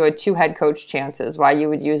why, if you had 2 head coach chances, why you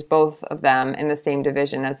would use both of them in the same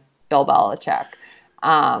division as Bill Belichick.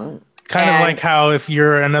 Kind of like how if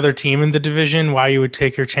you're another team in the division, why you would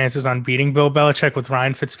take your chances on beating Bill Belichick with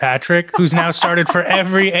Ryan Fitzpatrick, who's now started for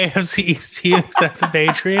every AFC East team except the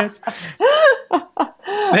Patriots.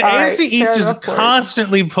 The AFC East is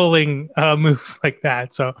constantly pulling moves like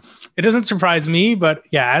that. So it doesn't surprise me, but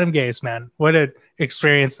yeah, Adam Gase, man, what an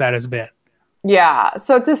experience that has been. Yeah.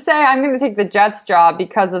 So to say I'm going to take the Jets job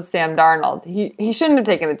because of Sam Darnold, he shouldn't have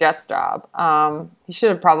taken the Jets job. He should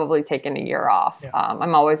have probably taken a year off. Yeah.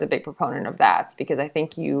 I'm always a big proponent of that, because I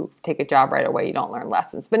think you take a job right away, you don't learn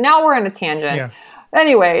lessons. But now we're in a tangent. Yeah.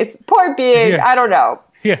 Anyways, point being, I don't know.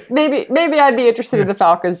 Yeah. Maybe I'd be interested in the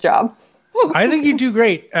Falcons job. I think you do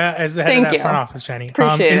great as the head of that front office, Jenny.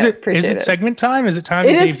 Is it segment time? Is it time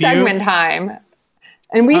to debut? It is segment time.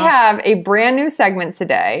 And we have a brand new segment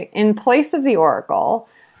today in place of the Oracle.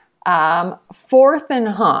 4th and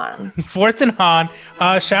Han. 4th and Han.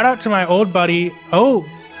 Shout out to my old buddy. Oh.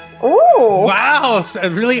 Ooh. Wow.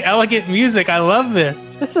 Really elegant music. I love this.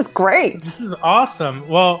 This is great. This is awesome.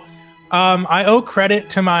 Well, I owe credit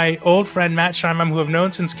to my old friend Matt Scheinbaum, who I've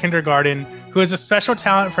known since kindergarten, who has a special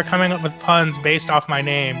talent for coming up with puns based off my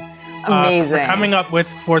name. Amazing. For coming up with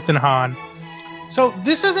 4th and Han. So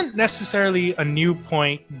this isn't necessarily a new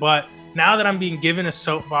point, but now that I'm being given a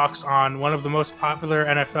soapbox on one of the most popular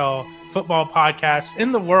NFL football podcasts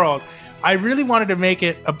in the world, I really wanted to make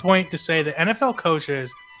it a point to say that NFL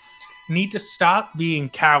coaches need to stop being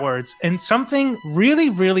cowards. And something really,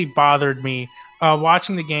 really bothered me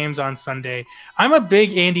watching the games on Sunday. I'm a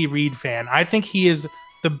big Andy Reid fan. I think he is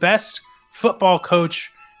the best football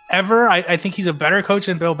coach ever. I think he's a better coach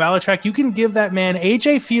than Bill Belichick. You can give that man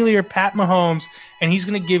AJ Feely or Pat Mahomes, and he's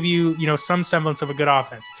going to give you, some semblance of a good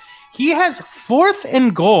offense. He has 4th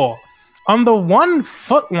and goal on the 1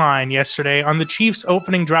 foot line yesterday on the Chiefs'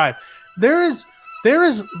 opening drive. There is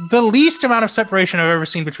the least amount of separation I've ever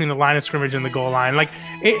seen between the line of scrimmage and the goal line.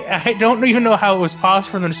 I don't even know how it was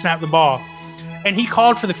possible for them to snap the ball. And he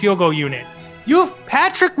called for the field goal unit. You have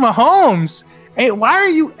Patrick Mahomes. Hey, why are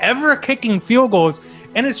you ever kicking field goals?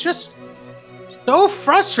 And it's just so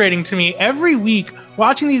frustrating to me every week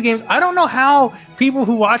watching these games. I don't know how people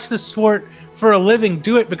who watch this sport for a living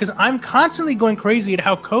do it, because I'm constantly going crazy at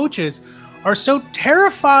how coaches are so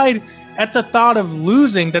terrified at the thought of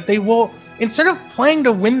losing that they will, instead of playing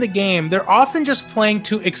to win the game, they're often just playing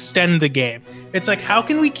to extend the game. It's like, how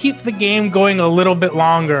can we keep the game going a little bit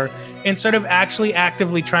longer instead of actually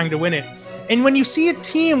actively trying to win it? And when you see a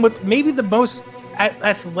team with maybe the most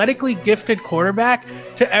athletically gifted quarterback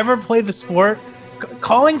to ever play the sport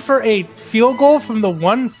calling for a field goal from the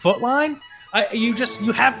 1 foot line, you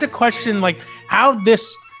have to question how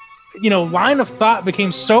this line of thought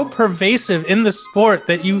became so pervasive in the sport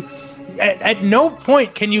that you at no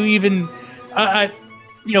point can you even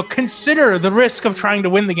consider the risk of trying to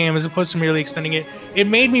win the game as opposed to merely extending it. It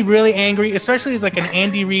made me really angry, especially as an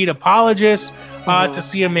Andy Reid apologist, to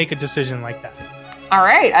see him make a decision like that. All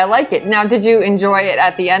right, I like it. Now, did you enjoy it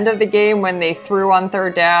at the end of the game when they threw on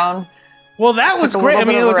 3rd down? Well, that was great. I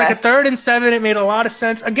mean, it was like a 3rd and 7. It made a lot of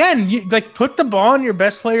sense. Again, you put the ball in your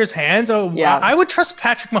best player's hands. Oh, yeah. I would trust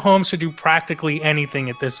Patrick Mahomes to do practically anything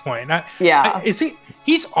at this point.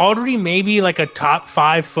 He's already maybe a top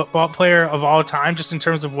 5 football player of all time, just in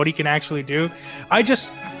terms of what he can actually do. I just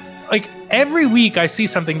every week I see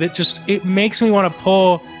something that it makes me want to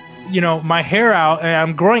pull my hair out, and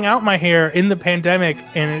I'm growing out my hair in the pandemic,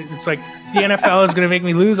 and it's like the NFL is going to make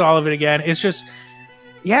me lose all of it again. It's just,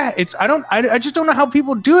 I just don't know how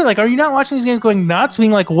people do it. Are you not watching these games going nuts,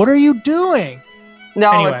 being like, what are you doing?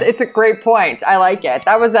 No, anyway. It's a great point. I like it.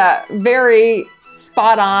 That was a very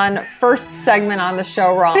spot on first segment on the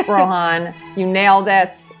show, Rohan. You nailed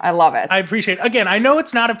it. I love it. I appreciate it. Again, I know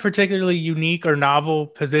it's not a particularly unique or novel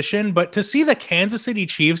position, but to see the Kansas City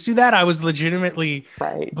Chiefs do that, I was legitimately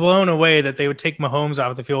blown away that they would take Mahomes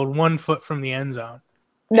out of the field 1 foot from the end zone.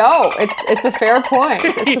 No, it's a fair point.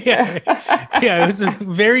 It was a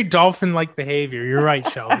very Dolphin-like behavior. You're right,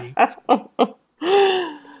 Shelby.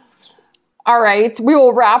 All right, we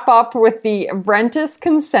will wrap up with the Rentis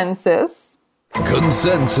consensus. So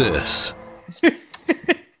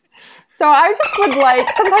I just would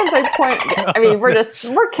sometimes I point,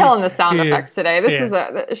 we're killing the sound effects today.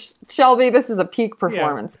 Shelby, this is a peak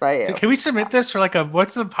performance by you. So can we submit this for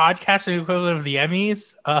what's the podcast equivalent of the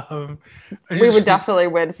Emmys? We would definitely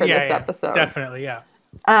win for this episode. Definitely, yeah.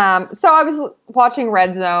 So I was watching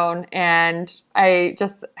Red Zone, and I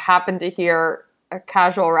just happened to hear a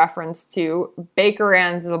casual reference to Baker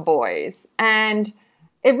and the boys. And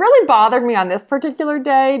it really bothered me on this particular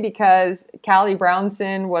day because Callie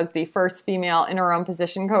Brownson was the first female interim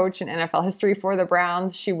position coach in NFL history for the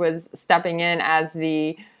Browns. She was stepping in as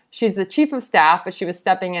she's the chief of staff, but she was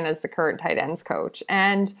stepping in as the current tight ends coach.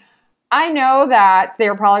 And I know that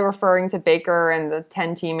they're probably referring to Baker and the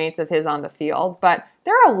 10 teammates of his on the field, but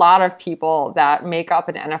there are a lot of people that make up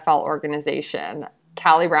an NFL organization.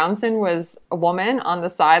 Callie Brownson was a woman on the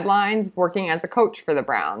sidelines working as a coach for the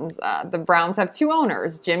Browns. The Browns have 2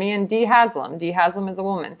 owners, Jimmy and Dee Haslam. Dee Haslam is a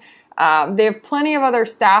woman. They have plenty of other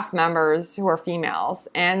staff members who are females.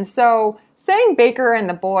 And so saying Baker and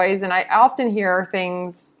the boys, and I often hear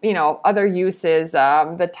things, other uses.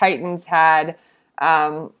 The Titans had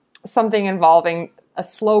something involving a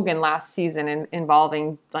slogan last season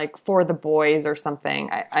involving for the boys or something.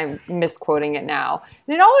 I'm misquoting it now.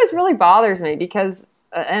 And it always really bothers me because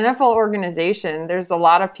an NFL organization, there's a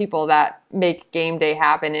lot of people that make game day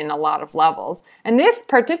happen in a lot of levels. And this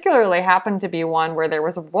particularly happened to be one where there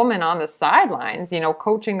was a woman on the sidelines,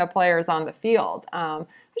 coaching the players on the field. I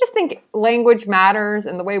just think language matters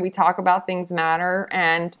and the way we talk about things matter.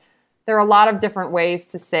 And there are a lot of different ways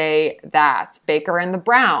to say that. Baker and the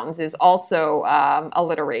Browns is also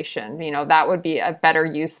alliteration. That would be a better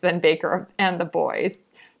use than Baker and the boys.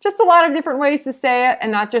 Just a lot of different ways to say it,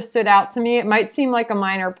 and that just stood out to me. It might seem like a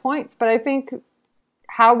minor point, but I think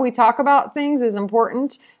how we talk about things is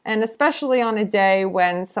important, and especially on a day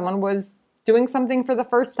when someone was doing something for the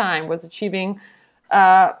first time, was achieving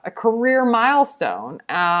a career milestone.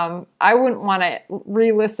 I wouldn't want to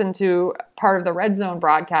re-listen to part of the Red Zone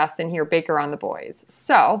broadcast and hear Baker on the boys.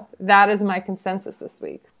 So that is my consensus this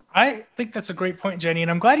week. I think that's a great point, Jenny,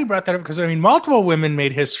 and I'm glad you brought that up because, multiple women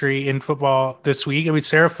made history in football this week.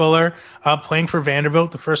 Sarah Fuller playing for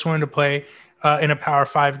Vanderbilt, the first woman to play in a Power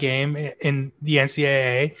 5 game in the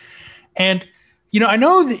NCAA. And, I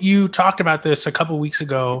know that you talked about this a couple weeks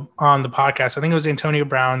ago on the podcast. I think it was Antonio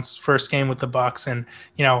Brown's first game with the Bucs, and,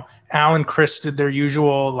 Al and Chris did their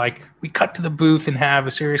usual, we cut to the booth and have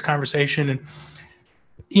a serious conversation. And,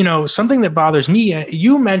 something that bothers me,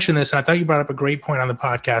 you mentioned this, and I thought you brought up a great point on the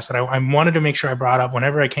podcast that I wanted to make sure I brought up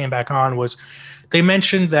whenever I came back on, was they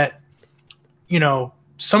mentioned that,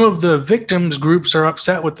 some of the victims groups are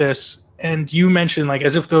upset with this. And you mentioned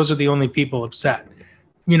as if those are the only people upset.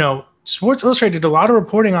 Sports Illustrated did a lot of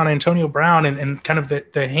reporting on Antonio Brown and kind of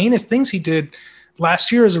the heinous things he did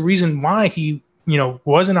last year as a reason why he,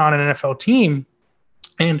 wasn't on an NFL team.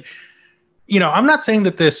 And, I'm not saying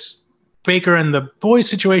that this Baker and the boys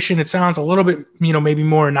situation, it sounds a little bit, maybe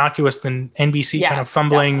more innocuous than NBC kind of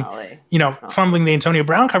fumbling, fumbling the Antonio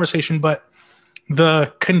Brown conversation. But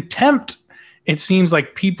the contempt, it seems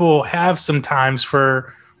like people have sometimes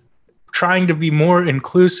for trying to be more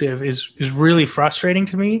inclusive is really frustrating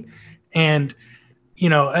to me. And,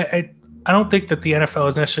 I don't think that the NFL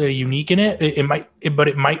is necessarily unique in it. But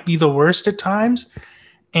it might be the worst at times.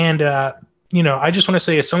 And, I just want to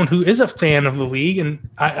say, as someone who is a fan of the league, and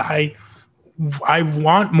I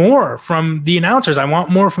want more from the announcers. I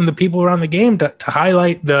want more from the people around the game to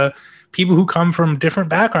highlight the people who come from different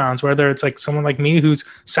backgrounds, whether it's someone like me who's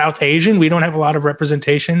South Asian. We don't have a lot of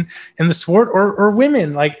representation in the sport, or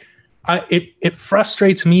women. It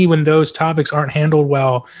frustrates me when those topics aren't handled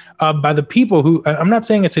well by the people who, I'm not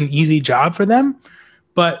saying it's an easy job for them,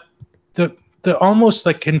 but the almost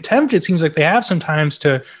contempt it seems like they have sometimes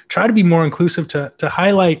to try to be more inclusive, to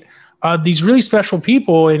highlight these really special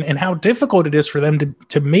people and how difficult it is for them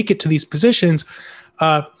to make it to these positions.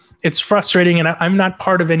 It's frustrating, and I'm not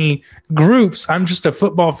part of any groups. I'm just a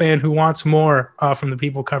football fan who wants more from the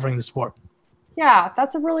people covering the sport. Yeah,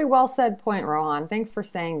 that's a really well said point, Rohan. Thanks for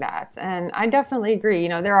saying that. And I definitely agree.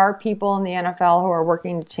 There are people in the NFL who are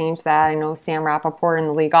working to change that. I know Sam Rappaport in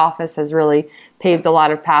the league office has really paved a lot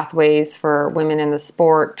of pathways for women in the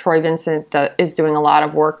sport. Troy Vincent is doing a lot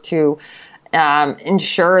of work to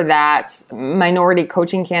ensure that minority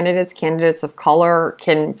coaching candidates of color,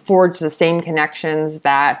 can forge the same connections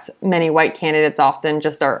that many white candidates often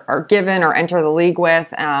just are given or enter the league with,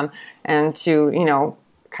 and to,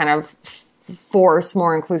 kind of force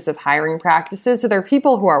more inclusive hiring practices. So there are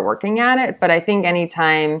people who are working at it, but I think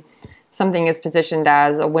anytime something is positioned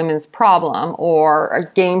as a women's problem or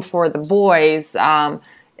a game for the boys,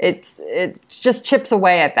 it just chips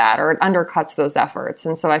away at that, or it undercuts those efforts.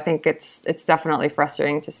 And so I think it's definitely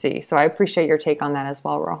frustrating to see. So I appreciate your take on that as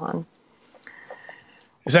well, Rohan.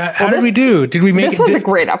 How did we do? Did we make it? This was a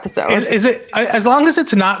great episode. Is it, as long as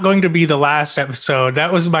it's not going to be the last episode?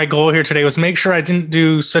 That was my goal here today, was make sure I didn't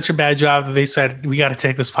do such a bad job that they said we got to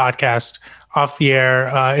take this podcast off the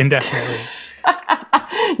air indefinitely.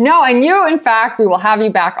 No, and in fact, we will have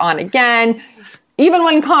you back on again. Even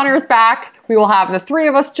when Connor's back, we will have the three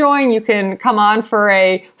of us join. You can come on for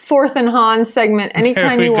a Fourth and Han segment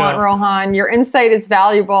anytime you want, Rohan. Your insight is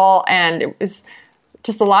valuable, and it was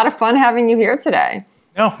just a lot of fun having you here today.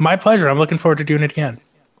 No, my pleasure. I'm looking forward to doing it again.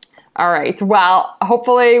 All right. Well,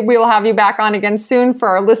 hopefully we will have you back on again soon for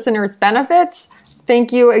our listeners' benefit.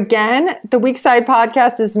 Thank you again. The Weekside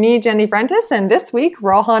Podcast is me, Jenny Frentis, and this week,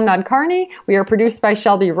 Rohan Nadkarni. We are produced by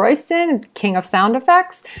Shelby Royston, king of sound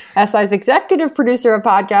effects. SI's executive producer of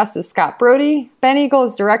podcasts is Scott Brody. Ben Eagle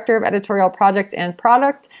is director of editorial project and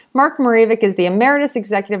product. Mark Moravik is the emeritus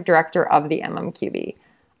executive director of the MMQB.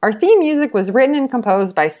 Our theme music was written and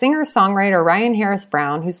composed by singer-songwriter Ryan Harris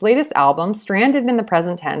Brown, whose latest album, Stranded in the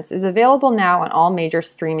Present Tense, is available now on all major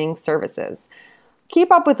streaming services. Keep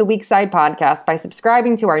up with the Weekside Podcast by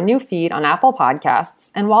subscribing to our new feed on Apple Podcasts,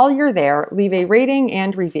 and while you're there, leave a rating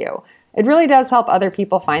and review. It really does help other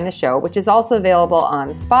people find the show, which is also available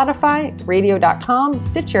on Spotify, radio.com,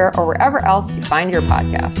 Stitcher, or wherever else you find your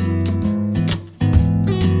podcasts.